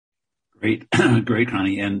Great, great,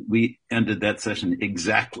 Connie. And we ended that session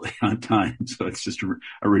exactly on time. So it's just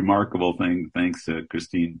a remarkable thing. Thanks to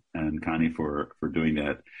Christine and Connie for doing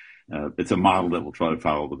that. It's a model that we'll try to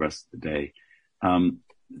follow the rest of the day.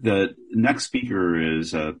 The next speaker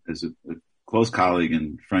is a close colleague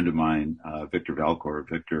and friend of mine, Victor Valcour.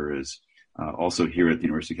 Victor is also here at the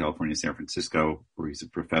University of California, San Francisco, where he's a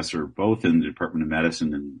professor both in the Department of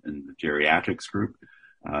Medicine and in the geriatrics group,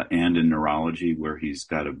 and in neurology, where he's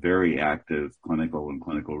got a very active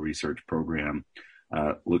clinical research program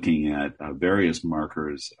looking at various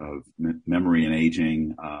markers of memory and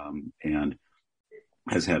aging, and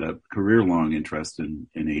has had a career-long interest in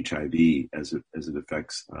HIV as it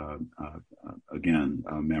affects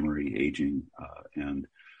memory, aging, and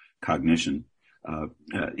cognition.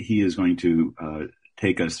 He is going to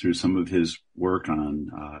take us through some of his work on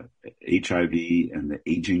HIV and the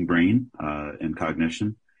aging brain and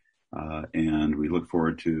cognition. And we look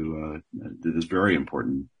forward to this very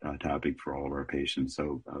important topic for all of our patients.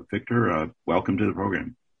 So, Victor, welcome to the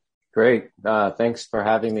program. Great. Thanks for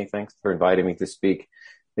having me. Thanks for inviting me to speak.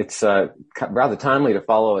 It's rather timely to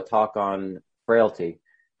follow a talk on frailty.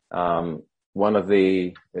 One of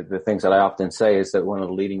the things that I often say is that one of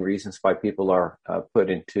the leading reasons why people are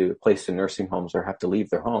placed in nursing homes or have to leave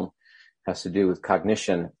their home has to do with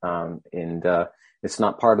cognition. And it's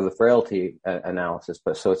not part of the frailty analysis,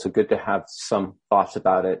 but so it's good to have some thoughts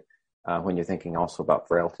about it when you're thinking also about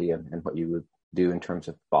frailty and what you would do in terms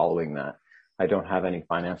of following that. I don't have any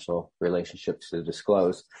financial relationships to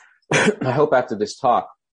disclose. I hope after this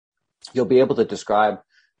talk, you'll be able to describe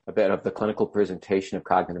a bit of the clinical presentation of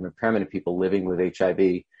cognitive impairment in people living with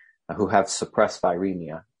HIV who have suppressed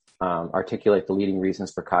viremia, articulate the leading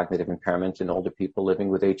reasons for cognitive impairment in older people living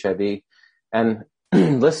with HIV, and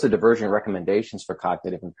list the diversion recommendations for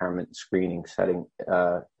cognitive impairment screening setting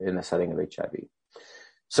in the setting of HIV.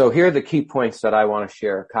 So here are the key points that I want to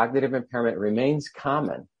share. Cognitive impairment remains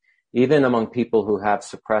common, even among people who have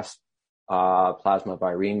suppressed plasma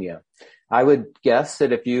viremia. I would guess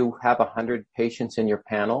that if you have 100 patients in your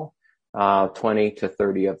panel, 20 to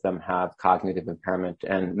 30 of them have cognitive impairment,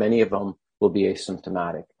 and many of them will be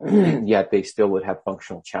asymptomatic, yet they still would have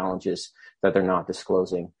functional challenges that they're not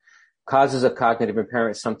disclosing. Causes of cognitive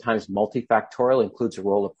impairment sometimes multifactorial, includes a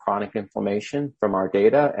role of chronic inflammation from our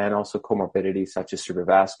data, and also comorbidities such as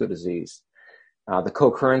cerebrovascular disease. The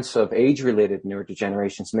co-occurrence of age-related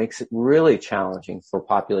neurodegenerations makes it really challenging for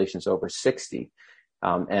populations over 60.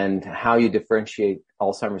 And how you differentiate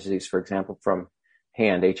Alzheimer's disease, for example, from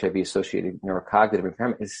HIV-associated neurocognitive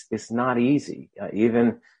impairment is not easy.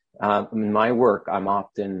 Even in my work, I'm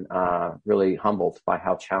often really humbled by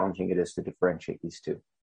how challenging it is to differentiate these two.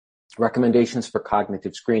 Recommendations for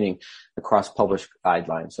cognitive screening across published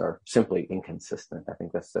guidelines are simply inconsistent. I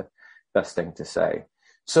think that's the best thing to say.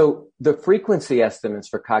 So the frequency estimates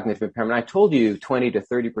for cognitive impairment, I told you 20 to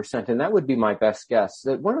 30%, and that would be my best guess.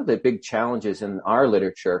 That one of the big challenges in our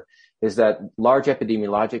literature is that large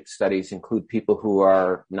epidemiologic studies include people who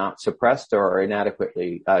are not suppressed or are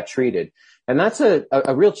inadequately treated. And that's a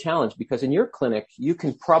real challenge, because in your clinic, you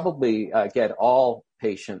can probably get all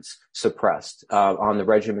patients suppressed on the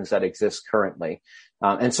regimens that exist currently.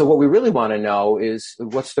 And so what we really want to know is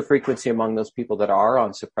what's the frequency among those people that are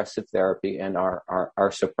on suppressive therapy and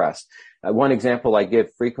are suppressed. One example I give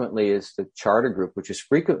frequently is the Charter group, which is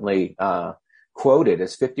frequently quoted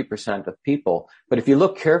as 50% of people. But if you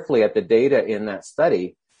look carefully at the data in that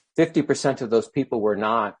study, 50% of those people were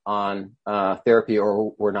not on therapy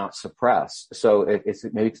or were not suppressed. So it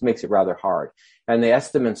makes it rather hard. And the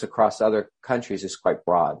estimates across other countries is quite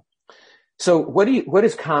broad. So what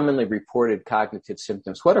is commonly reported cognitive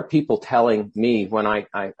symptoms? What are people telling me when I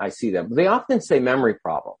see them? They often say memory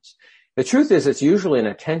problems. The truth is it's usually an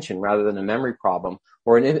attention rather than a memory problem,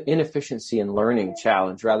 or an inefficiency in learning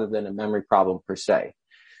challenge rather than a memory problem per se.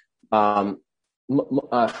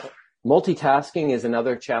 Multitasking is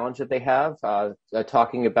another challenge that they have,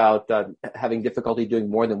 talking about having difficulty doing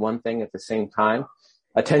more than one thing at the same time.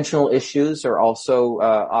 Attentional issues are also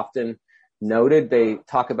often noted. They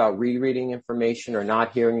talk about rereading information or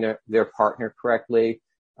not hearing their partner correctly,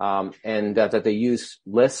 and that they use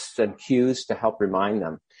lists and cues to help remind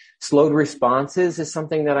them. Slowed responses is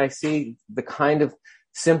something that I see. The kind of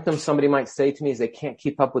symptoms somebody might say to me is they can't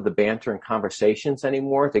keep up with the banter and conversations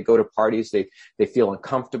anymore. They go to parties, they feel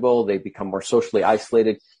uncomfortable, they become more socially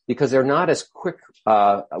isolated because they're not as quick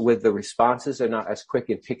with the responses. They're not as quick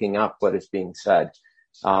in picking up what is being said.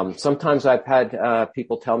 Sometimes I've had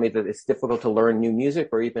people tell me that it's difficult to learn new music,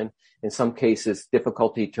 or even in some cases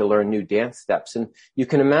difficulty to learn new dance steps. And you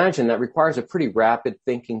can imagine that requires a pretty rapid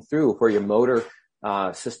thinking through where your motor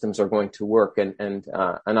systems are going to work. And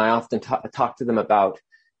I often talk to them about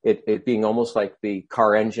it being almost like the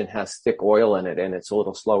car engine has thick oil in it and it's a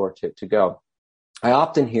little slower to go. I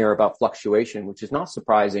often hear about fluctuation, which is not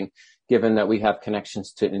surprising given that we have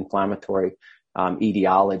connections to inflammatory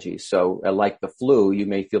etiology. So like the flu, you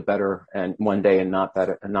may feel better and one day and not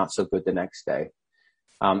better and not so good the next day.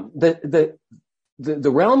 The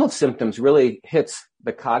realm of symptoms really hits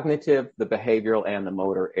the cognitive, the behavioral, and the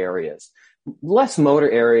motor areas. Less motor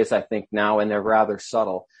areas, I think, now, and they're rather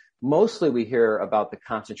subtle. Mostly we hear about the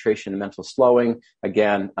concentration and mental slowing.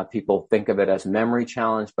 Again, people think of it as memory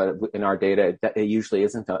challenge, but in our data, it usually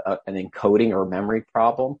isn't an encoding or memory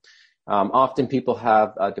problem. Often people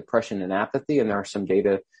have depression and apathy, and there are some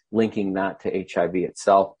data linking that to HIV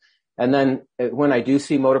itself. And then when I do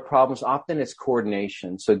see motor problems, often it's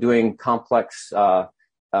coordination. So doing complex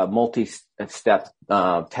multi-step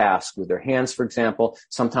tasks with their hands, for example,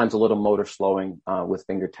 sometimes a little motor slowing with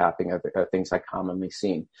finger tapping are things I commonly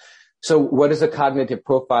see. So what does a cognitive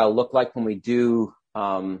profile look like when we do,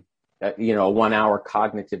 a 1 hour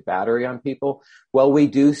cognitive battery on people? Well, we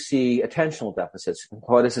do see attentional deficits.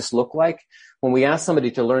 What does this look like? When we ask somebody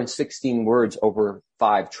to learn 16 words over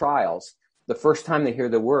 5 trials, the first time they hear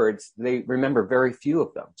the words, they remember very few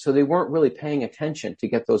of them. So they weren't really paying attention to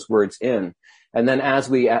get those words in. And then as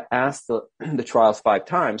we ask the trials 5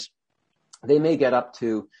 times, they may get up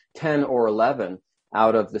to 10 or 11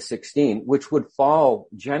 out of the 16, which would fall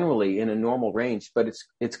generally in a normal range, but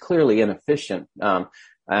it's clearly inefficient,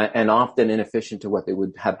 and often inefficient to what they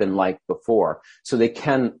would have been like before. So they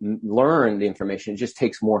can learn the information. It just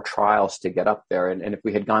takes more trials to get up there. And if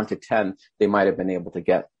we had gone to 10, they might have been able to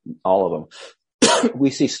get all of them.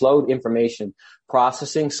 We see slowed information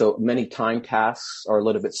processing. So many time tasks are a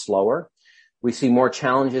little bit slower. We see more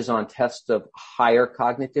challenges on tests of higher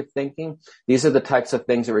cognitive thinking. These are the types of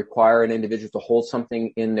things that require an individual to hold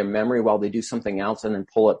something in their memory while they do something else and then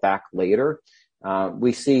pull it back later.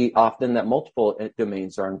 We see often that multiple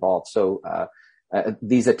domains are involved. So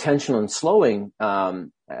these attentional and slowing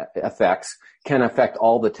effects can affect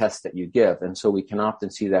all the tests that you give. And so we can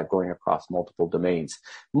often see that going across multiple domains.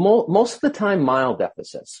 Most of the time, mild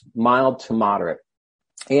deficits, mild to moderate.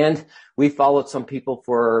 And we followed some people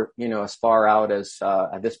for, as far out as,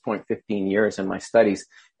 at this point, 15 years in my studies.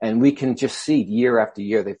 And we can just see year after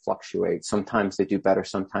year, they fluctuate. Sometimes they do better.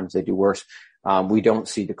 Sometimes they do worse. We don't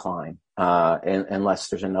see decline, unless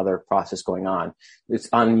there's another process going on. It's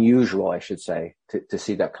unusual, I should say, to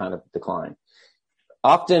see that kind of decline.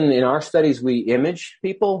 Often in our studies, we image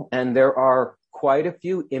people, and there are quite a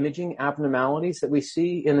few imaging abnormalities that we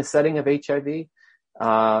see in the setting of HIV.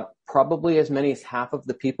 Probably as many as half of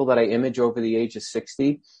the people that I image over the age of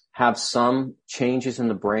 60 have some changes in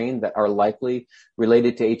the brain that are likely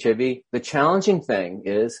related to HIV. The challenging thing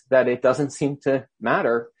is that it doesn't seem to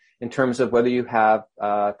matter in terms of whether you have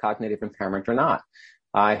cognitive impairment or not.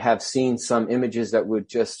 I have seen some images that would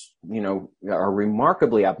just, are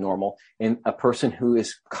remarkably abnormal in a person who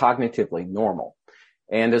is cognitively normal.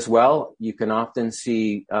 And as well, you can often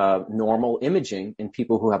see normal imaging in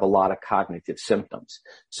people who have a lot of cognitive symptoms.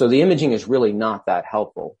 So the imaging is really not that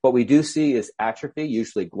helpful. What we do see is atrophy,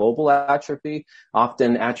 usually global atrophy,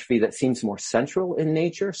 often atrophy that seems more central in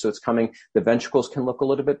nature. So it's the ventricles can look a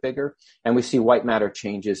little bit bigger. And we see white matter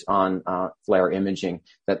changes on FLAIR imaging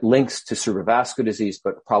that links to cerebrovascular disease,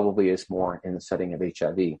 but probably is more in the setting of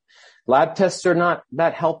HIV. Lab tests are not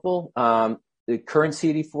that helpful. The current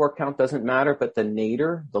CD4 count doesn't matter, but the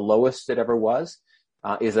nadir, the lowest it ever was,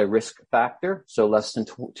 is a risk factor. So less than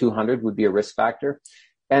 200 would be a risk factor.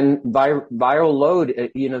 And viral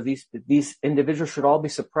load, these individuals should all be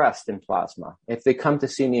suppressed in plasma. If they come to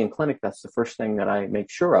see me in clinic, that's the first thing that I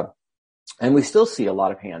make sure of. And we still see a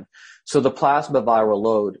lot of hand. So the plasma viral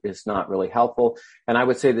load is not really helpful. And I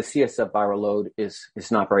would say the CSF viral load is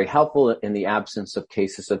not very helpful in the absence of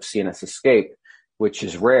cases of CNS escape, which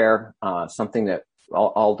is rare, something that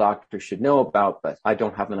all doctors should know about, but I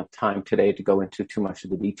don't have enough time today to go into too much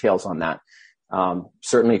of the details on that.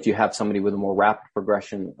 Certainly, if you have somebody with a more rapid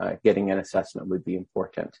progression, getting an assessment would be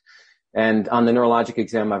important. And on the neurologic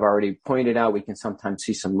exam, I've already pointed out, we can sometimes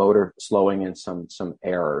see some motor slowing and some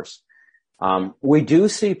errors. We do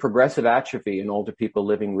see progressive atrophy in older people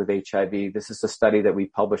living with HIV. This is a study that we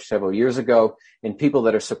published several years ago. In people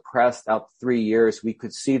that are suppressed out to 3 years, we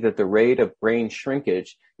could see that the rate of brain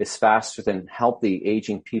shrinkage is faster than healthy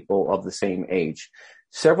aging people of the same age.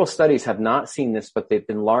 Several studies have not seen this, but they've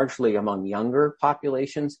been largely among younger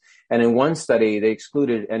populations. And in one study, they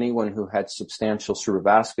excluded anyone who had substantial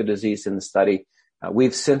cerebrovascular disease in the study.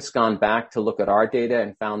 We've since gone back to look at our data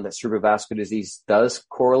and found that cerebrovascular disease does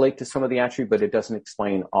correlate to some of the atrophy, but it doesn't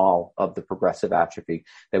explain all of the progressive atrophy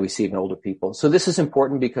that we see in older people. So this is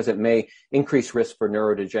important because it may increase risk for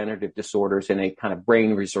neurodegenerative disorders in a kind of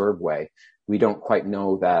brain reserve way. We don't quite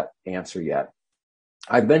know that answer yet.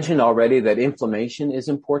 I've mentioned already that inflammation is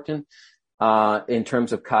important in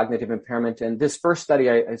terms of cognitive impairment. And this first study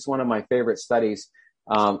is one of my favorite studies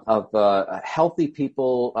of healthy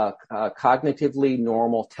people, cognitively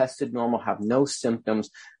normal, tested normal, have no symptoms,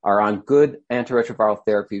 are on good antiretroviral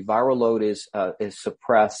therapy. Viral load is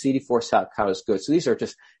suppressed. CD4 cell count is good. So these are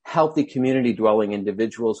just healthy community-dwelling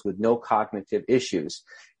individuals with no cognitive issues.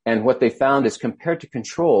 And what they found is compared to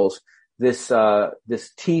controls, this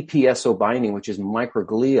TPSO binding, which is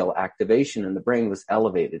microglial activation in the brain, was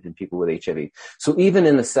elevated in people with HIV. So even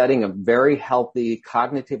in the setting of very healthy,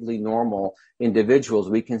 cognitively normal individuals,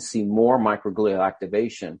 we can see more microglial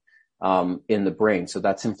activation in the brain. So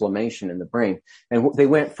that's inflammation in the brain. And they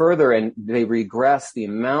went further and they regressed the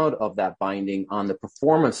amount of that binding on the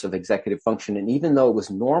performance of executive function. And even though it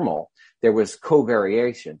was normal, there was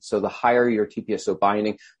covariation. So the higher your TPSO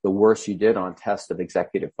binding, the worse you did on tests of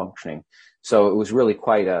executive functioning. So it was really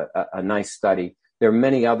quite a nice study. There are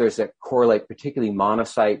many others that correlate, particularly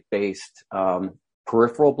monocyte-based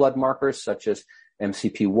peripheral blood markers, such as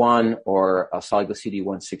MCP1 or soluble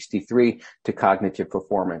CD163 to cognitive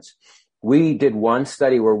performance. We did one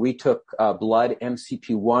study where we took blood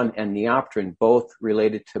MCP1 and neopterin, both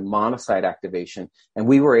related to monocyte activation, and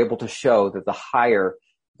we were able to show that the higher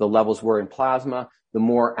the levels were in plasma, the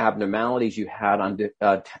more abnormalities you had on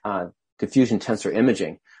diffusion tensor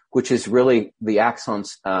imaging, which is really the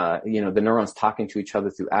axons, the neurons talking to each other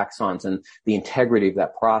through axons and the integrity of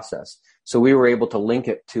that process. So we were able to link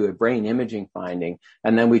it to a brain imaging finding.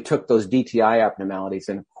 And then we took those DTI abnormalities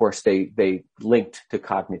and of course they linked to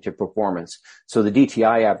cognitive performance. So the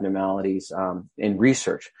DTI abnormalities, in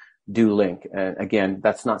research do link. And again,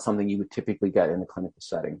 that's not something you would typically get in a clinical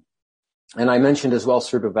setting. And I mentioned as well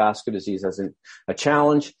cerebrovascular disease as a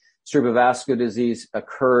challenge. Cerebrovascular disease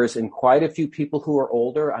occurs in quite a few people who are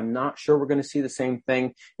older. I'm not sure we're going to see the same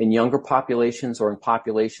thing in younger populations or in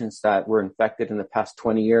populations that were infected in the past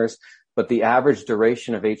 20 years. But the average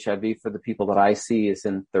duration of HIV for the people that I see is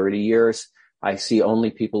in 30 years. I see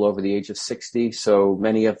only people over the age of 60. So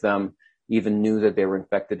many of them even knew that they were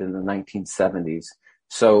infected in the 1970s.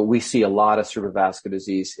 So we see a lot of cerebrovascular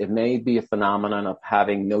disease. It may be a phenomenon of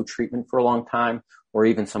having no treatment for a long time or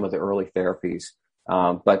even some of the early therapies.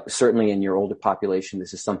 But certainly in your older population,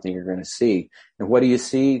 this is something you're going to see. And what do you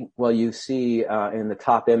see? Well, you see in the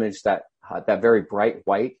top image that very bright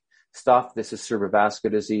white stuff. This is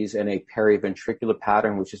cerebrovascular disease in a periventricular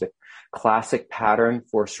pattern, which is a classic pattern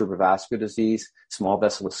for cerebrovascular disease, small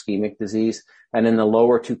vessel ischemic disease. And in the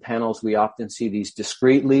lower two panels, we often see these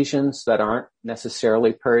discrete lesions that aren't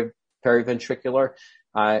necessarily periventricular.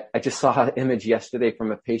 I just saw an image yesterday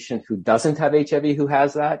from a patient who doesn't have HIV who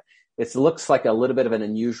has that. It looks like a little bit of an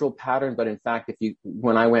unusual pattern, but in fact,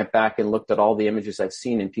 when I went back and looked at all the images I've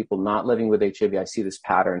seen in people not living with HIV, I see this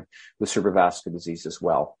pattern with cerebrovascular disease as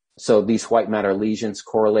well. So these white matter lesions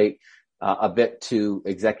correlate a bit to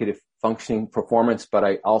executive functioning performance, but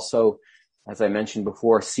I also, as I mentioned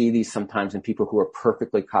before, see these sometimes in people who are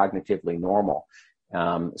perfectly cognitively normal.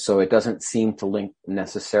 So it doesn't seem to link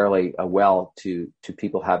necessarily well to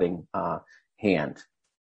people having hand.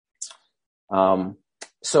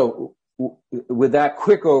 So with that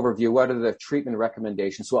quick overview, what are the treatment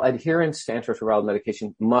recommendations? Well, adherence to antiretroviral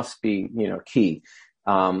medication must be, key.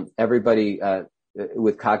 Everybody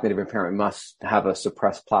with cognitive impairment must have a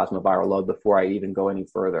suppressed plasma viral load before I even go any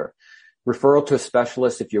further. Referral to a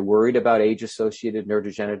specialist if you're worried about age-associated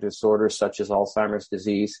neurodegenerative disorders such as Alzheimer's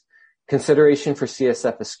disease. Consideration for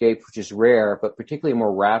CSF escape, which is rare, but particularly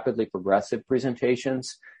more rapidly progressive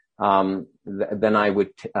presentations. Then I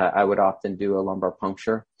would often do a lumbar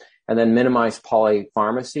puncture, and then minimize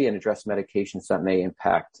polypharmacy and address medications that may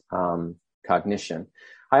impact cognition.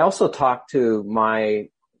 I also talk to my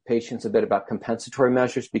patients a bit about compensatory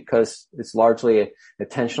measures because it's largely a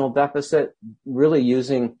attentional deficit. Really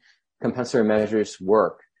using compensatory measures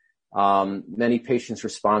work. Many patients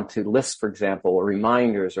respond to lists, for example, or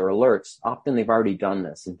reminders or alerts. Often they've already done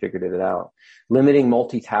this and figured it out. Limiting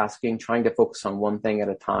multitasking, trying to focus on one thing at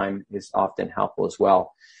a time is often helpful as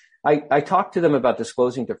well. I talk to them about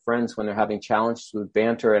disclosing to friends when they're having challenges with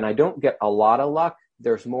banter, and I don't get a lot of luck.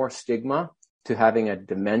 There's more stigma to having a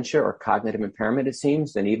dementia or cognitive impairment, it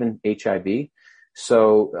seems, than even HIV.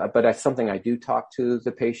 So, but that's something I do talk to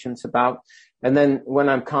the patients about. And then when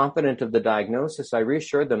I'm confident of the diagnosis, I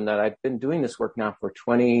reassure them that I've been doing this work now for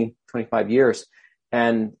 20, 25 years.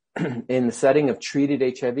 And in the setting of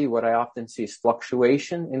treated HIV, what I often see is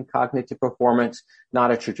fluctuation in cognitive performance,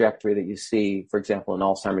 not a trajectory that you see, for example, in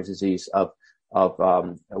Alzheimer's disease of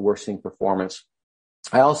worsening performance.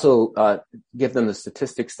 I also give them the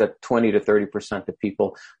statistics that 20 to 30% of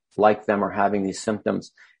people like them are having these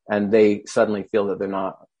symptoms, and they suddenly feel that they're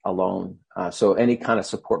not alone. So any kind of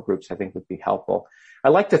support groups, I think, would be helpful. I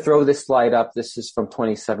like to throw this slide up. This is from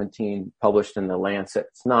 2017, published in The Lancet.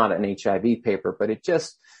 It's not an HIV paper, but it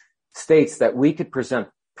just states that we could prevent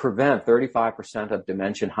 35% of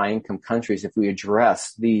dementia in high-income countries if we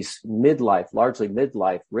address these largely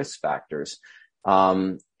midlife risk factors.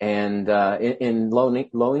 In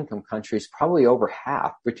low-income countries, probably over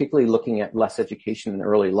half, particularly looking at less education in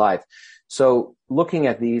early life. So looking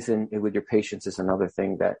at these with your patients is another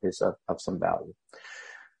thing that is of some value.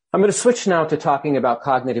 I'm going to switch now to talking about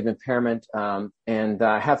cognitive impairment, and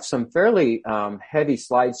I have some fairly heavy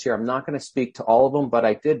slides here. I'm not going to speak to all of them, but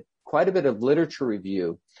I did quite a bit of literature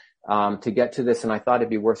review to get to this, and I thought it'd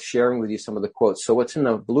be worth sharing with you some of the quotes. So what's in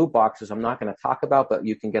the blue boxes I'm not going to talk about, but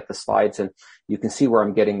you can get the slides and you can see where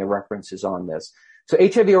I'm getting the references on this. So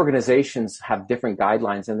HIV organizations have different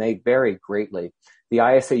guidelines, and they vary greatly. The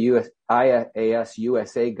IAS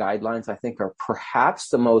USA guidelines, I think, are perhaps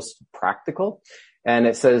the most practical. And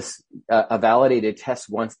it says a validated test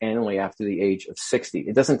once annually after the age of 60.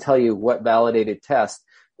 It doesn't tell you what validated test,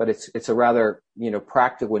 but it's a rather,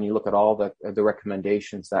 practical when you look at all the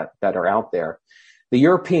recommendations that are out there. The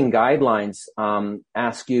European guidelines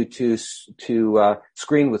ask you to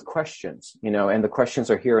screen with questions, and the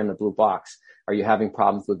questions are here in the blue box. Are you having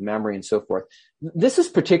problems with memory and so forth? This is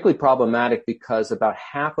particularly problematic because about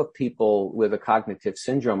half of people with a cognitive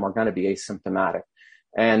syndrome are going to be asymptomatic,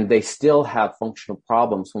 and they still have functional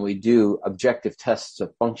problems when we do objective tests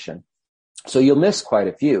of function. So you'll miss quite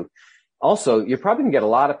a few. Also, you're probably going to get a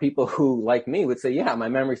lot of people who, like me, would say, yeah, my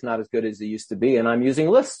memory's not as good as it used to be, and I'm using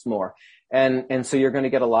lists more. And so you're going to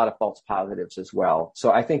get a lot of false positives as well.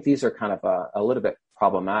 So I think these are kind of a little bit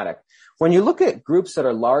problematic. When you look at groups that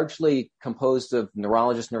are largely composed of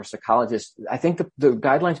neurologists, neuropsychologists, I think the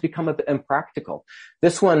guidelines become a bit impractical.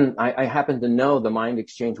 This one, I happen to know the Mind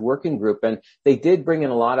Exchange Working Group, and they did bring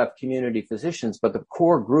in a lot of community physicians, but the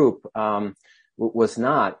core group was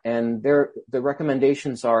not. And the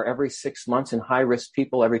recommendations are every 6 months in high-risk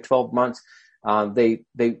people, every 12 months. They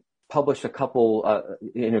published a couple,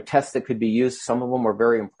 tests that could be used. Some of them were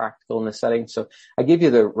very impractical in this setting. So I give you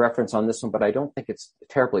the reference on this one, but I don't think it's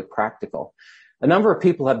terribly practical. A number of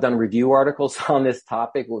people have done review articles on this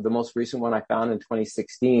topic. The most recent one I found in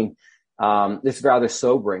 2016, it's rather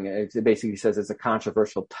sobering. It basically says it's a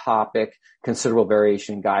controversial topic, considerable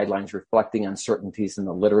variation in guidelines reflecting uncertainties in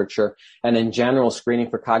the literature. And in general, screening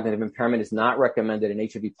for cognitive impairment is not recommended in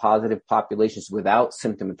HIV positive populations without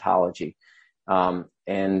symptomatology.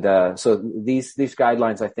 So these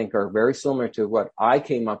guidelines, I think, are very similar to what I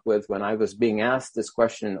came up with when I was being asked this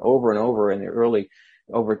question over and over in the early,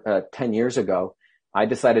 10 years ago. I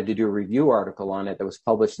decided to do a review article on it that was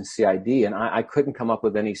published in CID, and I couldn't come up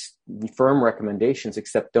with any firm recommendations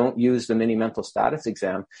except don't use the mini mental status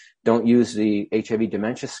exam, don't use the HIV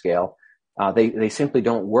dementia scale. They simply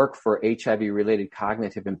don't work for HIV-related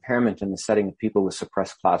cognitive impairment in the setting of people with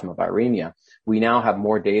suppressed plasma viremia. We now have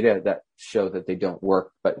more data that show that they don't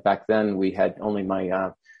work, but back then we had only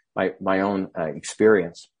my own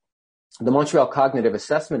experience. The Montreal Cognitive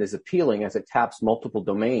Assessment is appealing as it taps multiple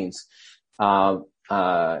domains covered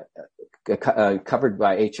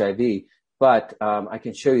by HIV. But I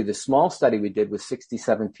can show you the small study we did with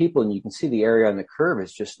 67 people, and you can see the area on the curve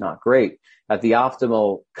is just not great. At the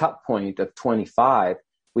optimal cut point of 25,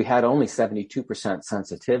 we had only 72%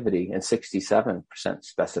 sensitivity and 67%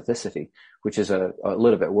 specificity, which is a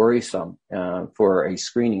little bit worrisome for a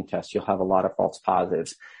screening test. You'll have a lot of false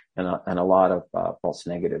positives and a lot of false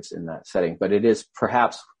negatives in that setting. But it is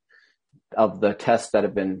perhaps of the tests that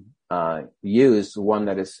have been used, one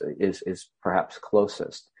that is perhaps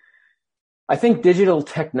closest. I think digital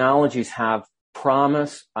technologies have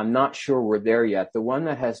promise. I'm not sure we're there yet. The one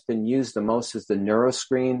that has been used the most is the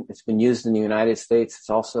Neuroscreen. It's been used in the United States. It's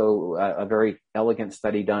also a very elegant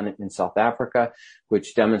study done in South Africa,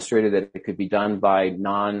 which demonstrated that it could be done by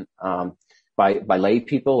by lay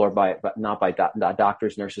people or not by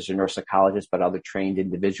doctors, nurses, or neuropsychologists, but other trained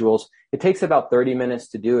individuals. It takes about 30 minutes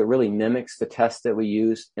to do. It really mimics the test that we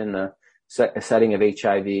use in the setting of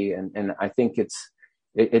HIV, and I think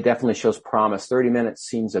it definitely shows promise. 30 minutes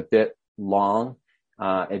seems a bit long.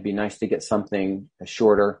 It'd be nice to get something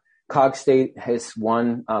shorter. Cogstate has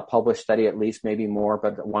one published study, at least, maybe more,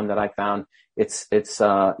 but the one that I found, it's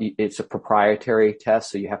a proprietary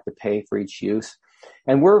test, so you have to pay for each use.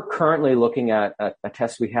 And we're currently looking at a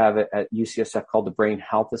test we have at UCSF called the Brain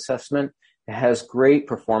Health Assessment. It has great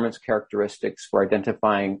performance characteristics for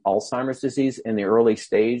identifying Alzheimer's disease in the early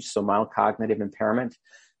stage, so mild cognitive impairment,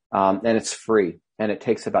 and it's free, and it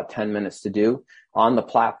takes about 10 minutes to do. On the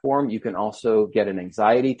platform, you can also get an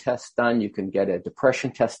anxiety test done. You can get a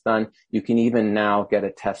depression test done. You can even now get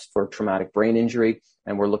a test for traumatic brain injury.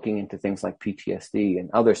 And we're looking into things like PTSD and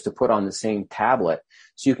others to put on the same tablet.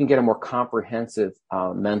 So you can get a more comprehensive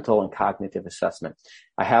mental and cognitive assessment.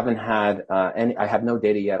 I haven't had I have no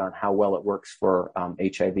data yet on how well it works for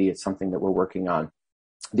HIV. It's something that we're working on.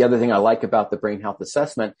 The other thing I like about the brain health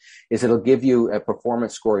assessment is it'll give you a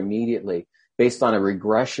performance score immediately based on a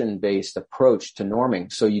regression-based approach to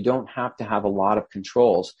norming. So you don't have to have a lot of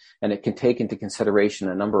controls, and it can take into consideration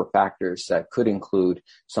a number of factors that could include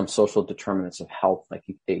some social determinants of health, like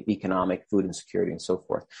economic, food insecurity, and so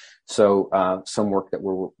forth. So some work that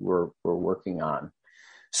we're working on.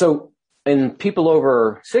 So in people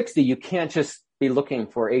over 60, you can't just be looking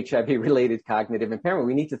for HIV-related cognitive impairment.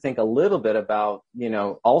 We need to think a little bit about,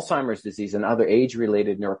 Alzheimer's disease and other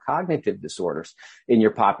age-related neurocognitive disorders in your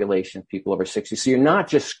population, people over 60. So you're not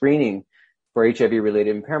just screening for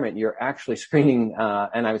HIV-related impairment. You're actually screening,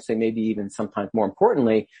 and I would say maybe even sometimes more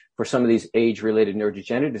importantly, for some of these age-related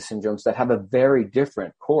neurodegenerative syndromes that have a very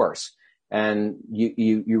different course. And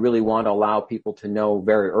you really want to allow people to know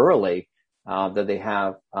very early that they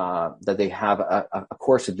have a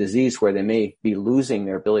course of disease where they may be losing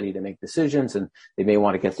their ability to make decisions, and they may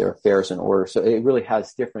want to get their affairs in order. So it really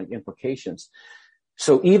has different implications.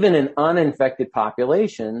 So even in uninfected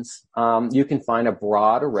populations, you can find a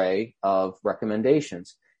broad array of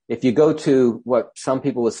recommendations. If you go to what some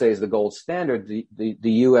people would say is the gold standard, the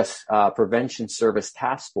U.S. Prevention Service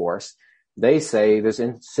Task Force, they say there's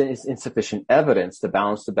insufficient evidence to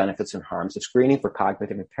balance the benefits and harms of screening for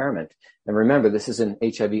cognitive impairment. And remember, this is in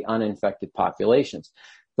HIV uninfected populations.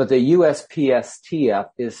 But the USPSTF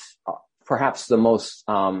is perhaps the most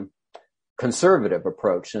conservative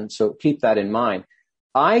approach. And so keep that in mind.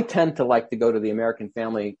 I tend to like to go to the American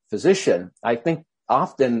Family Physician. I think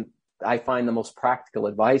often I find the most practical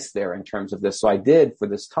advice there in terms of this. So I did for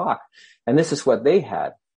this talk. And this is what they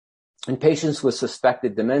had. In patients with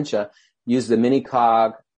suspected dementia, use the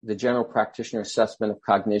mini-cog, the general practitioner assessment of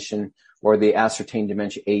cognition, or the ascertained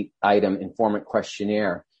dementia 8-item informant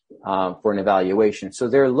questionnaire for an evaluation. So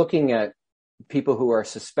they're looking at people who are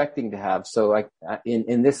suspecting to have. So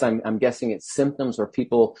in this, I'm guessing it's symptoms or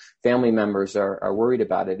family members are worried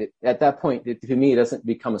about it. At that point, to me, it doesn't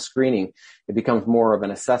become a screening. It becomes more of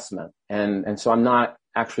an assessment. And so I'm not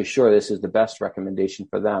actually sure this is the best recommendation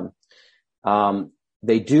for them.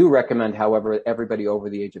 They do recommend, however, everybody over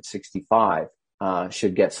the age of 65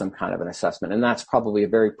 should get some kind of an assessment. And that's probably a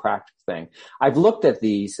very practical thing. I've looked at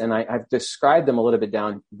these and I've described them a little bit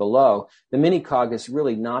down below. The mini-cog is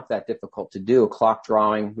really not that difficult to do. A clock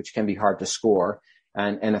drawing, which can be hard to score,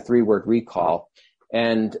 and a 3-word recall.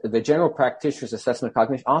 And the general practitioner's assessment of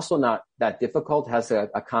cognition, also not that difficult, has a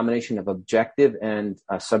combination of objective and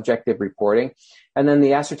subjective reporting. And then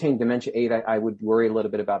the ascertained dementia 8, I would worry a little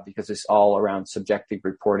bit about because it's all around subjective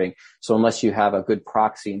reporting. So unless you have a good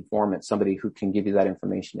proxy informant, somebody who can give you that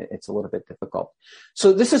information, it's a little bit difficult.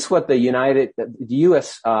 So this is what the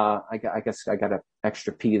U.S., I guess I got an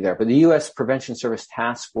extra P there, but the U.S. Prevention Service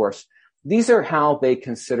Task Force, these are how they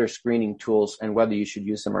consider screening tools and whether you should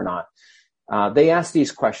use them or not. They ask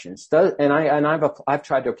these questions, I've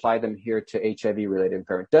tried to apply them here to HIV-related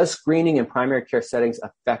impairment. Does screening in primary care settings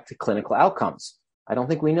affect clinical outcomes? I don't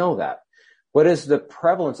think we know that. What is the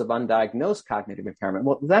prevalence of undiagnosed cognitive impairment?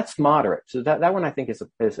 Well, that's moderate. So that one I think is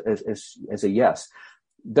a yes.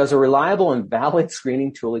 Does a reliable and valid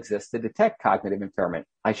screening tool exist to detect cognitive impairment?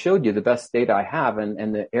 I showed you the best data I have,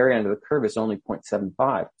 and the area under the curve is only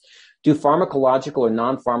 0.75. Do pharmacological or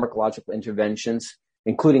non-pharmacological interventions,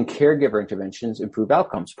 including caregiver interventions, improve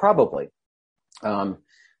outcomes? Probably.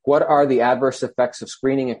 What are the adverse effects of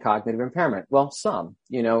screening and cognitive impairment? Well, some.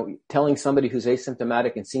 Telling somebody who's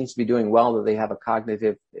asymptomatic and seems to be doing well that they have a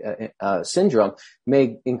cognitive syndrome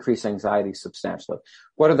may increase anxiety substantially.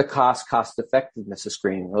 What are the cost effectiveness of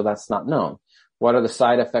screening? Well, that's not known. What are the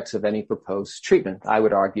side effects of any proposed treatment? I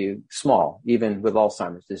would argue small. Even with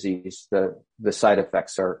Alzheimer's disease, the side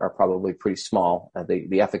effects are probably pretty small.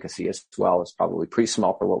 The efficacy as well is probably pretty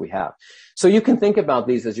small for what we have. So you can think about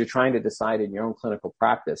these as you're trying to decide in your own clinical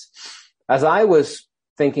practice. As I was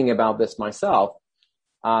thinking about this myself,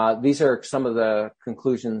 these are some of the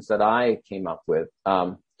conclusions that I came up with.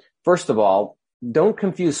 First of all, don't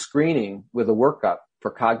confuse screening with a workup for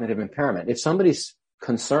cognitive impairment. If somebody's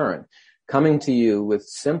concerned, coming to you with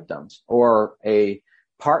symptoms or a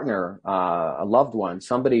partner, a loved one,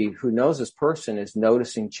 somebody who knows this person is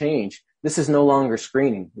noticing change, this is no longer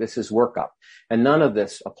screening. This is workup. And none of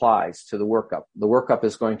this applies to the workup. The workup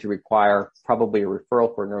is going to require probably a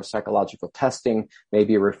referral for neuropsychological testing,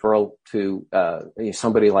 maybe a referral to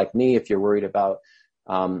somebody like me if you're worried about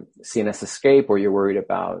CNS escape, or you're worried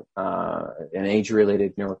about an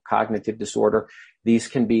age-related neurocognitive disorder. These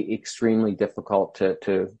can be extremely difficult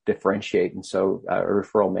to differentiate, and so a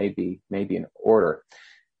referral may be in order.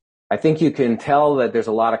 I think you can tell that there's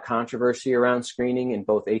a lot of controversy around screening in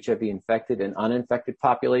both HIV infected and uninfected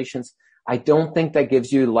populations. I don't think that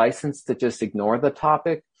gives you license to just ignore the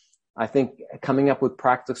topic. I think coming up with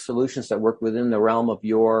practical solutions that work within the realm of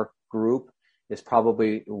your group is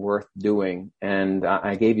probably worth doing. And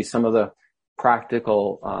I gave you some of the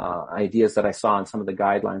practical ideas that I saw in some of the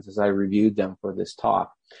guidelines as I reviewed them for this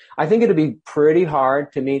talk. I think it'd be pretty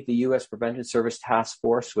hard to meet the U.S. Prevention Service Task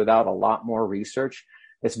Force without a lot more research.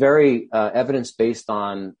 It's very evidence-based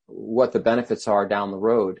on what the benefits are down the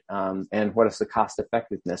road, and what is the cost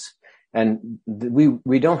effectiveness. And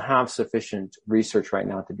we don't have sufficient research right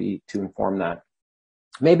now to inform that.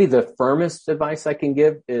 Maybe the firmest advice I can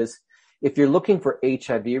give is, if you're looking for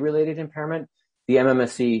HIV-related impairment, the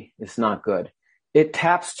MMSE is not good. It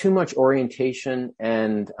taps too much orientation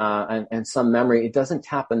and some memory. It doesn't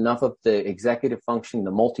tap enough of the executive functioning,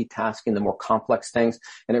 the multitasking, the more complex things,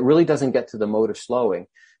 and it really doesn't get to the motor slowing.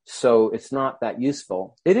 So it's not that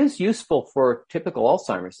useful. It is useful for typical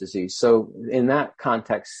Alzheimer's disease. So in that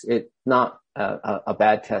context, it's not a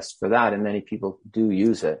bad test for that, and many people do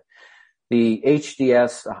use it. The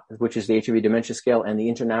HDS, which is the HIV dementia scale, and the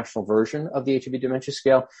international version of the HIV dementia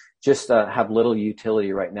scale just have little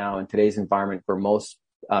utility right now in today's environment, where most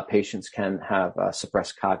patients can have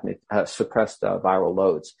suppressed viral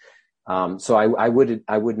loads. So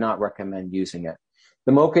I would not recommend using it.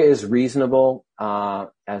 The MoCA is reasonable.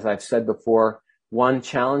 As I've said before, one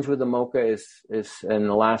challenge with the MoCA is in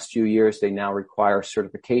the last few years, they now require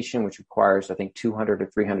certification, which requires, I think, $200 to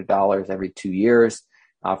 $300 every 2 years.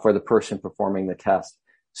 For the person performing the test.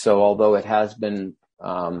 So although it has been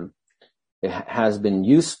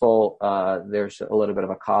useful, there's a little bit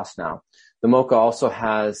of a cost now. The MoCA also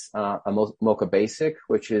has a MoCA Basic,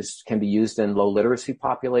 which can be used in low literacy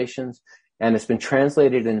populations, and it's been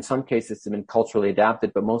translated in some cases. It's been culturally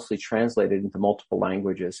adapted, but mostly translated into multiple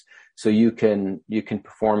languages. So you can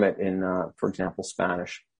perform it in, for example,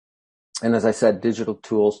 Spanish. And as I said, digital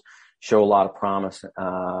tools show a lot of promise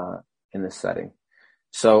in this setting.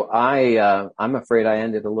 So I'm afraid I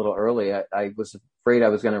ended a little early. I was afraid I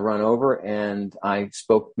was going to run over, and I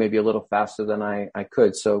spoke maybe a little faster than I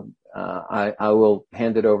could. So I will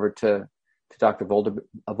hand it over to Dr.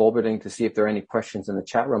 Volberding to see if there are any questions in the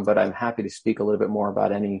chat room, but I'm happy to speak a little bit more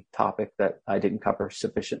about any topic that I didn't cover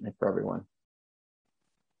sufficiently for everyone.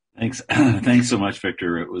 Thanks. Thanks so much,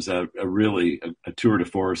 Victor. It was really a tour de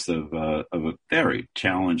force of a very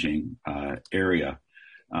challenging area.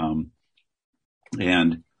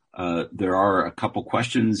 And there are a couple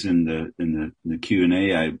questions in the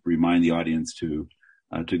Q&A. I remind the audience to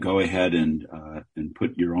go ahead and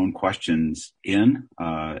put your own questions in,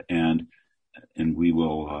 and we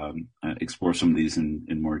will explore some of these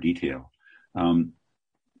in more detail.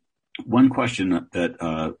 One question that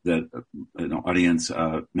an audience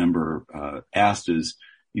member asked is,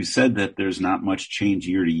 you said that there's not much change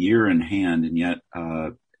year to year in hand, and yet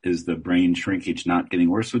is the brain shrinkage not getting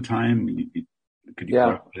worse with time? Could you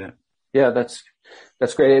clarify that? Yeah, that's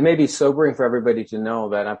great. It may be sobering for everybody to know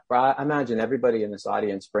that I imagine everybody in this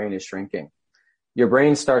audience brain is shrinking. Your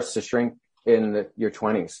brain starts to shrink in your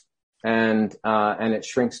 20s, and it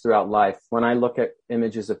shrinks throughout life. When I look at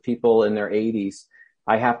images of people in their 80s,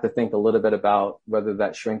 I have to think a little bit about whether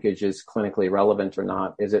that shrinkage is clinically relevant or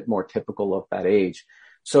not. Is it more typical of that age?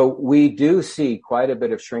 So we do see quite a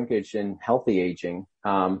bit of shrinkage in healthy aging,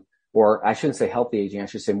 or I shouldn't say healthy aging, I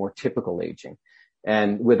should say more typical aging,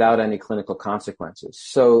 and without any clinical consequences.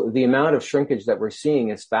 So the amount of shrinkage that we're seeing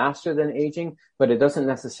is faster than aging, but it doesn't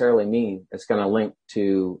necessarily mean it's going to link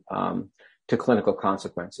to clinical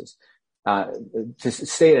consequences. To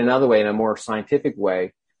state it another way, in a more scientific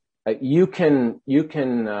way, you can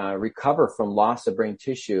recover from loss of brain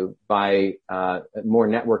tissue by more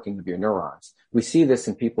networking of your neurons. We see this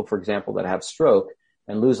in people, for example, that have stroke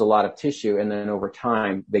and lose a lot of tissue, and then over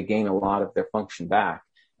time they gain a lot of their function back.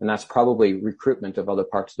 And that's probably recruitment of other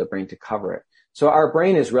parts of the brain to cover it. So our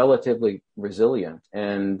brain is relatively resilient,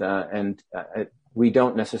 and we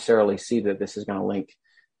don't necessarily see that this is going to link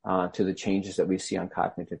to the changes that we see on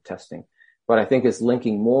cognitive testing. What I think is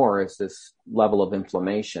linking more is this level of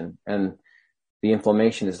inflammation. And the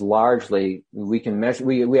inflammation is largely, we can measure,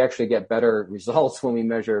 we actually get better results when we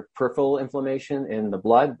measure peripheral inflammation in the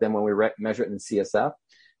blood than when we measure it in CSF.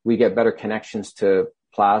 We get better connections to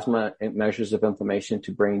plasma measures of inflammation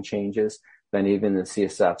to brain changes than even in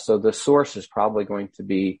CSF. So the source is probably going to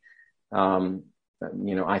be,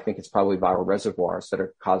 I think it's probably viral reservoirs that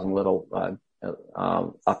are causing little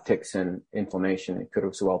upticks in inflammation. It could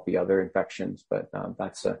as well be other infections, but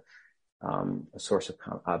that's a source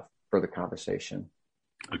of further conversation.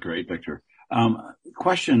 Great, Victor.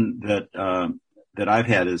 Question that I've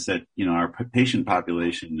had is that, our patient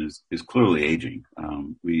population is clearly aging.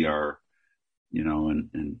 We are,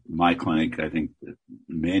 in my clinic, I think that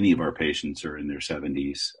many of our patients are in their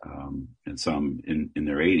 70s, and some in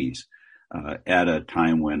their 80s, at a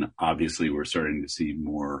time when obviously we're starting to see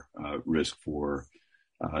more risk for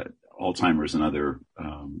Alzheimer's and other,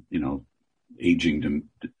 aging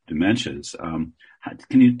dementias.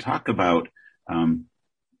 Can you talk about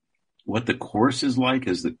what the course is like?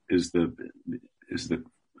 Is the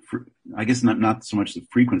I guess not so much the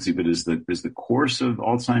frequency, but is the course of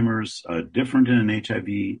Alzheimer's different in an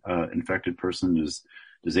HIV infected person? Does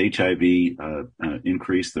HIV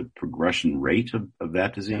increase the progression rate of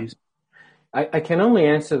that disease? I can only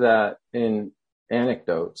answer that in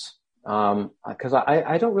anecdotes, because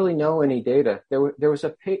I don't really know any data. There was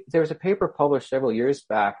a paper published several years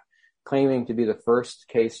back claiming to be the first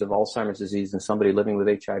case of Alzheimer's disease in somebody living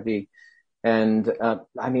with HIV. And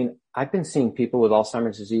I've been seeing people with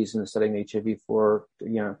Alzheimer's disease and studying HIV for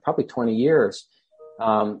probably 20 years.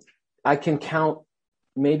 I can count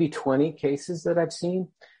maybe 20 cases that I've seen.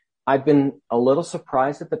 I've been a little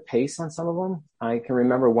surprised at the pace on some of them. I can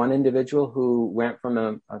remember one individual who went from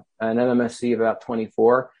an MMSE of about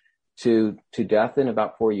 24 to death in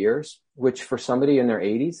about 4 years, which for somebody in their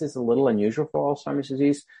 80s is a little unusual for Alzheimer's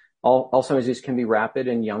disease. Alzheimer's disease can be rapid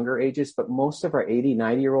in younger ages, but most of our 80,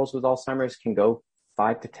 90-year-olds with Alzheimer's can go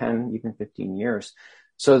 5 to 10, even 15 years.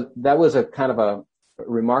 So that was a kind of a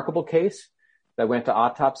remarkable case that went to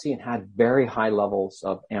autopsy and had very high levels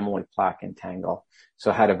of amyloid plaque and tangle.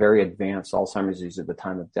 So had a very advanced Alzheimer's disease at the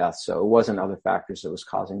time of death. So it wasn't other factors that was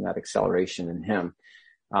causing that acceleration in him.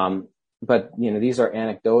 But these are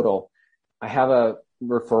anecdotal. I have a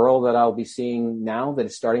referral that I'll be seeing now that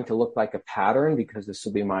is starting to look like a pattern, because this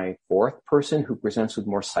will be my fourth person who presents with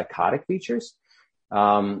more psychotic features,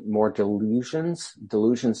 more delusions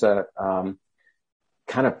that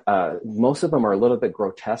most of them are a little bit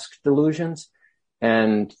grotesque delusions.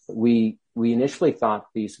 And we initially thought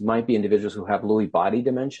these might be individuals who have Lewy body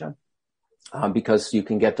dementia, because you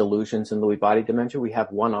can get delusions in Lewy body dementia. We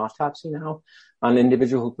have one autopsy now on an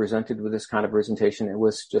individual who presented with this kind of presentation. It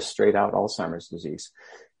was just straight out Alzheimer's disease.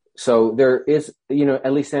 So there is,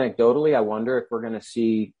 at least anecdotally, I wonder if we're going to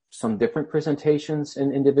see some different presentations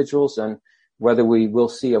in individuals and whether we will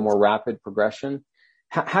see a more rapid progression.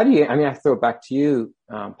 How do you, I throw it back to you,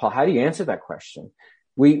 Paul, how do you answer that question?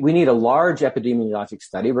 We need a large epidemiologic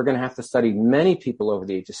study. We're going to have to study many people over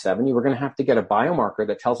the age of 70. We're going to have to get a biomarker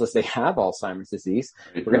that tells us they have Alzheimer's disease.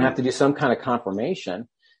 We're going to have to do some kind of confirmation.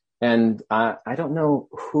 And I don't know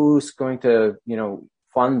who's going to,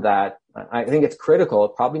 fund that. I think it's critical.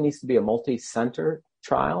 It probably needs to be a multi-center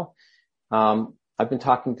trial. I've been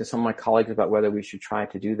talking to some of my colleagues about whether we should try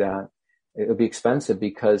to do that. It would be expensive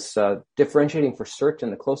because differentiating for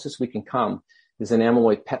certain, the closest we can come is an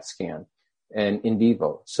amyloid PET scan and in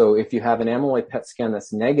vivo. So if you have an amyloid PET scan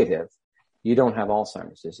that's negative, you don't have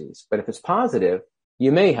Alzheimer's disease. But if it's positive,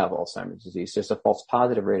 you may have Alzheimer's disease. There's a false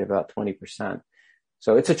positive rate of about 20%.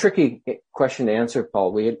 So it's a tricky question to answer,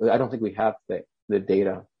 Paul. I don't think we have the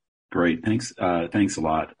data. Great. Thanks. Thanks a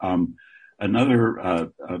lot.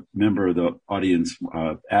 Another member of the audience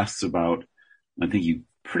asks about, I think you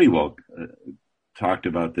pretty well talked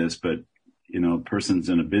about this, but person's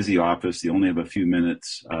in a busy office. You only have a few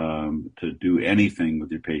minutes to do anything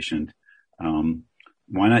with your patient.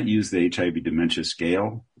 Why not use the HIV dementia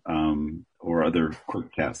scale or other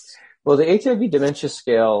quick tests? Well, the HIV dementia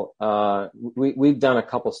scale, we've done a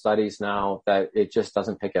couple studies now that it just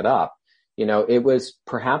doesn't pick it up. It was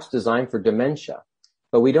perhaps designed for dementia,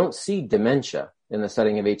 but we don't see dementia in the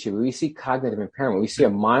setting of HIV. We see cognitive impairment. We see a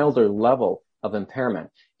milder level of impairment.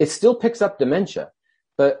 It still picks up dementia,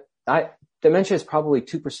 but dementia is probably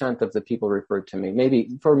 2% of the people referred to me.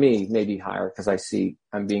 Maybe for me, maybe higher because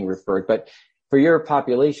I'm being referred. But for your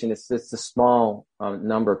population, it's a small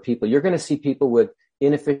number of people. You're going to see people with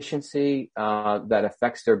inefficiency that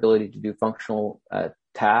affects their ability to do functional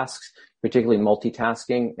tasks, particularly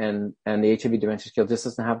multitasking, and the HIV dementia scale just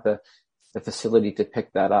doesn't have the facility to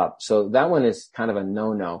pick that up. So that one is kind of a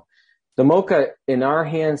no-no. The MOCA in our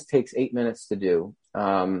hands takes 8 minutes to do.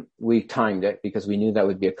 We timed it because we knew that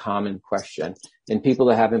would be a common question. In people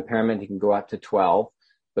that have impairment, it can go up to 12,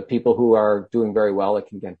 but people who are doing very well, it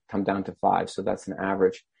can come down to 5. So that's an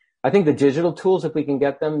average. I think the digital tools, if we can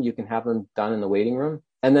get them, you can have them done in the waiting room.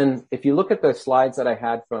 And then if you look at the slides that I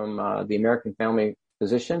had from the American Family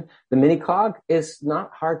Physician, the mini cog is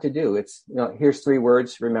not hard to do. It's, here's 3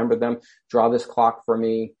 words, remember them, draw this clock for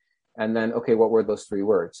me. And then, okay, what were those 3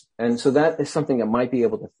 words? And so that is something that might be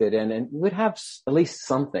able to fit in, and you would have at least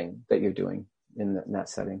something that you're doing in that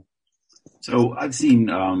setting. So I've seen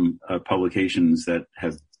publications that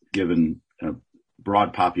have given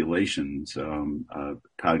broad populations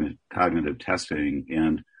cognitive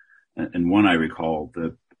testing, and one I recall,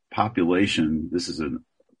 the population, this is an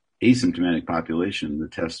asymptomatic population, the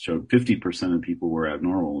test showed 50% of people were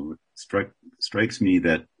abnormal. It strikes me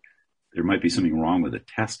that there might be something wrong with the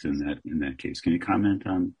test in that case. Can you comment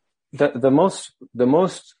on the most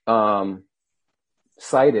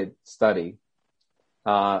cited study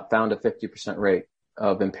found a 50% rate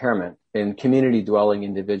of impairment in community dwelling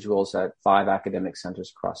individuals at 5 academic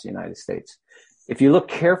centers across the United States. If you look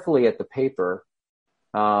carefully at the paper,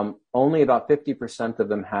 only about 50% of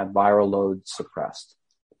them had viral load suppressed.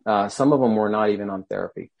 Some of them were not even on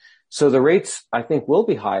therapy. So the rates, I think, will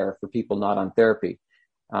be higher for people not on therapy.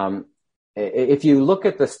 If you look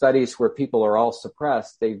at the studies where people are all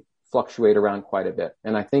suppressed, they fluctuate around quite a bit.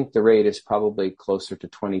 And I think the rate is probably closer to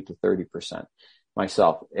 20 to 30%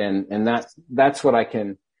 myself. And that's what I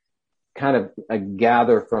can kind of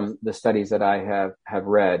gather from the studies that I have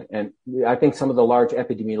read. And I think some of the large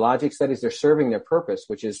epidemiologic studies, they're serving their purpose,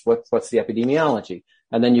 which is what's the epidemiology.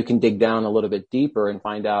 And then you can dig down a little bit deeper and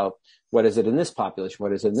find out what is it in this population,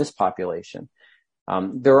 what is it in this population.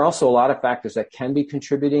 There are also a lot of factors that can be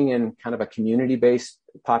contributing in kind of a community-based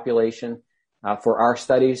population. For our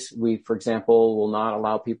studies, we, for example, will not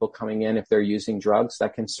allow people coming in if they're using drugs.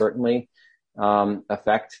 That can certainly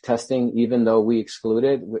affect testing, even though we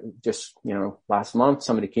excluded. Just last month,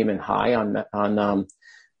 somebody came in high on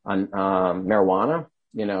marijuana.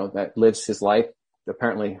 That lives his life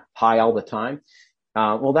apparently high all the time.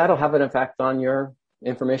 Well, that'll have an effect on your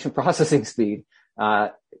information processing speed.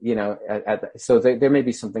 So there may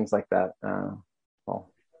be some things like that,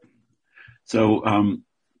 Paul. So,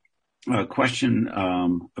 a question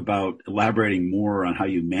about elaborating more on how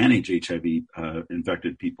you manage HIV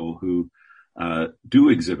infected people who do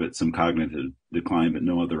exhibit some cognitive decline, but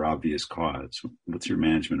no other obvious cause. What's your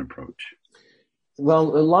management approach?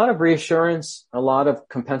 Well, a lot of reassurance, a lot of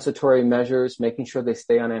compensatory measures, making sure they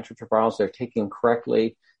stay on antiretrovirals, they're taken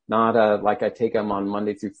correctly. Not like I take them on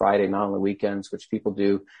Monday through Friday, not on the weekends, which people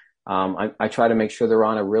do. I try to make sure they're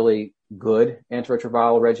on a really good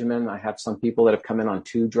antiretroviral regimen. I have some people that have come in on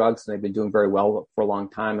 2 drugs and they've been doing very well for a long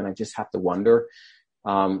time, and I just have to wonder.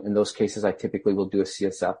 In those cases, I typically will do a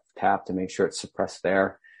CSF tap to make sure it's suppressed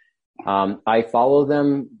there. I follow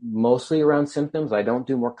them mostly around symptoms. I don't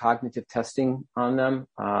do more cognitive testing on them.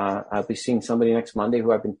 I'll be seeing somebody next Monday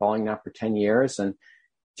who I've been following now for 10 years and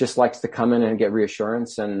just likes to come in and get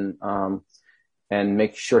reassurance and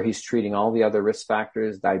make sure he's treating all the other risk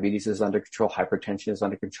factors. Diabetes is under control. Hypertension is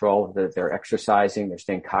under control. They're exercising. They're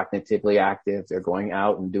staying cognitively active. They're going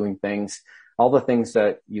out and doing things, all the things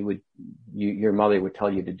that your mother would tell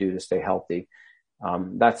you to do to stay healthy.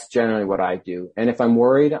 That's generally what I do. And if I'm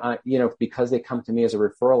worried, because they come to me as a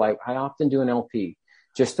referral, I often do an LP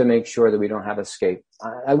just to make sure that we don't have escape.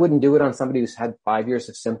 I wouldn't do it on somebody who's had 5 years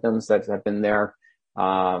of symptoms that have been there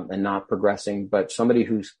and not progressing, but somebody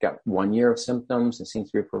who's got 1 year of symptoms and seems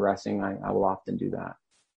to be progressing, I will often do that.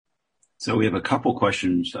 So we have a couple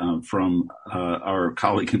questions from our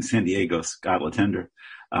colleague in San Diego, Scott Latender,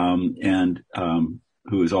 and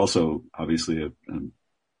who is also obviously an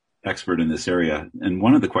expert in this area. And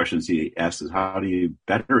one of the questions he asked is, how do you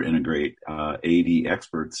better integrate AD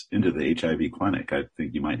experts into the HIV clinic? I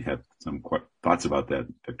think you might have some thoughts about that,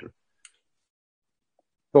 Victor.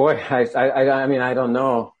 Boy, I mean, I don't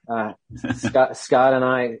know. Scott and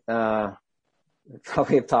I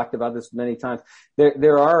probably have talked about this many times.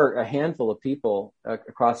 There are a handful of people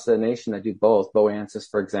across the nation that do both. Bo Ansis,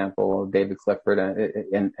 for example, David Clifford,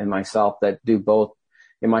 and myself that do both.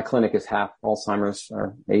 In my clinic is half Alzheimer's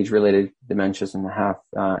or age-related dementias and half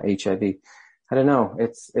HIV. I don't know.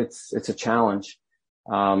 It's a challenge.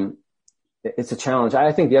 It's a challenge.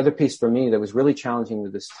 I think the other piece for me that was really challenging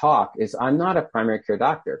with this talk is I'm not a primary care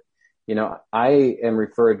doctor. I am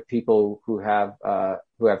referred people who have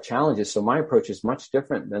challenges. So my approach is much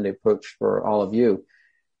different than the approach for all of you.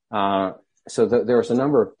 So there's a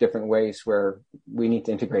number of different ways where we need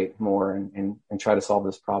to integrate more and try to solve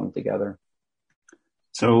this problem together.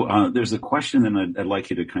 So there's a question, and I'd like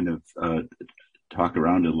you to kind of talk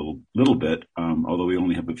around it a little bit, although we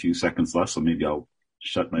only have a few seconds left, so maybe I'll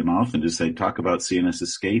shut my mouth and just say, talk about CNS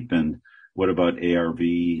escape, and what about ARV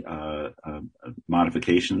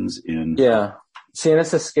modifications in... Yeah,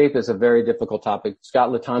 CNS escape is a very difficult topic. Scott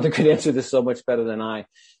Latanda could answer this so much better than I.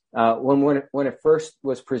 When it first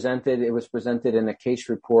was presented, it was presented in a case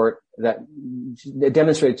report that it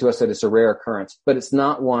demonstrated to us that it's a rare occurrence, but it's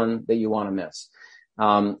not one that you want to miss.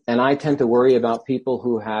 And I tend to worry about people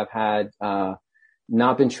who have had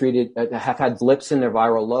not been treated, have had blips in their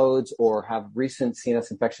viral loads, or have recent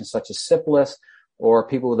CNS infections such as syphilis, or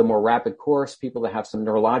people with a more rapid course, people that have some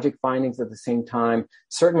neurologic findings at the same time.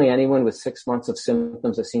 Certainly anyone with 6 months of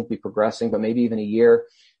symptoms that seem to be progressing, but maybe even a year.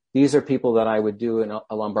 These are people that I would do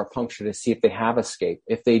a lumbar puncture to see if they have escape.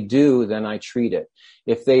 If they do, then I treat it.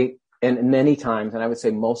 And many times, and I would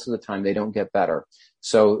say most of the time, they don't get better.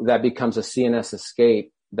 So that becomes a CNS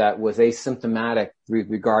escape that was asymptomatic with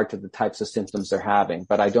regard to the types of symptoms they're having,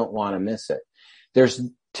 but I don't want to miss it.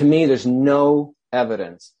 To me, there's no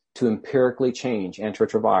evidence to empirically change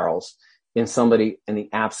antiretrovirals in somebody in the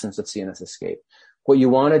absence of CNS escape. What you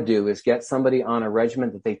want to do is get somebody on a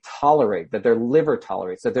regimen that they tolerate, that their liver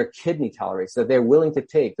tolerates, that their kidney tolerates, that they're willing to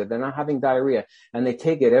take, that they're not having diarrhea, and they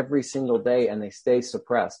take it every single day and they stay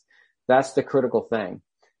suppressed. That's the critical thing.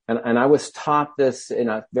 And I was taught this in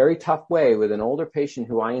a very tough way with an older patient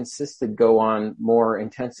who I insisted go on more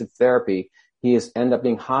intensive therapy. He has ended up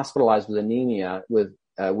being hospitalized with anemia, with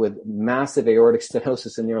massive aortic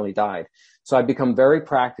stenosis, and nearly died. So I've become very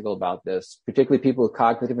practical about this, particularly people with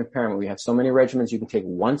cognitive impairment. We have so many regimens you can take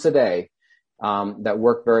once a day that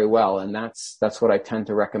work very well, and that's what I tend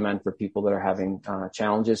to recommend for people that are having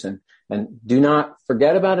challenges. And do not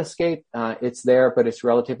forget about escape. It's there, but it's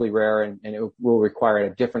relatively rare, and it will require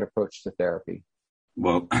a different approach to therapy.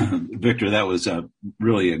 Well, Victor, that was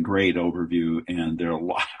really a great overview, and there are a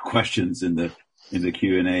lot of questions in the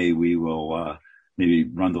Q&A. We will maybe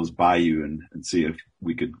run those by you and see if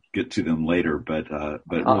we could get to them later. But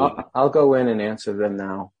I'll go in and answer them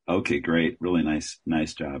now. Okay, great. Really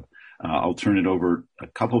nice job. I'll turn it over a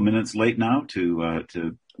couple minutes late now to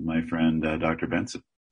my friend Dr. Benson.